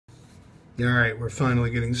Alright, we're finally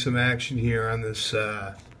getting some action here on this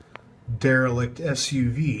derelict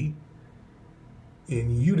SUV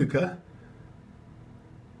in Utica.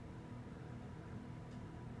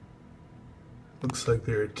 Looks like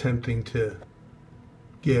they're attempting to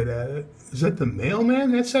get at it. Is that the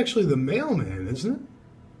Mailman? That's actually the Mailman, isn't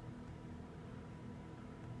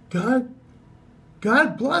it?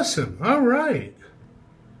 God bless him. All right.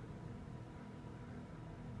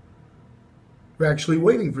 We're actually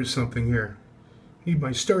waiting for something here. Need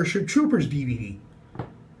my Starship Troopers DVD.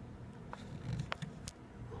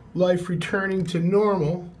 Life returning to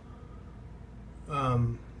normal.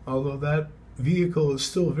 Although that vehicle is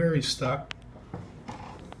still very stuck.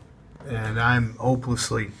 And I'm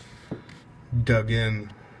hopelessly dug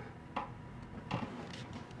in.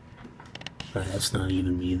 That's not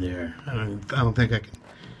even me there. I don't think I can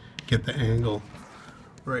get the angle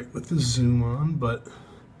right with the zoom on, but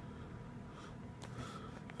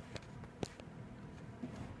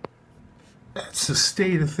that's the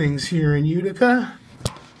state of things here in Utica.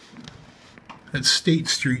 That's State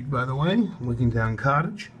Street, by the way, looking down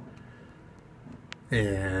Cottage.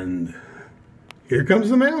 And here comes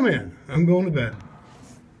the Mailman. I'm going to bed.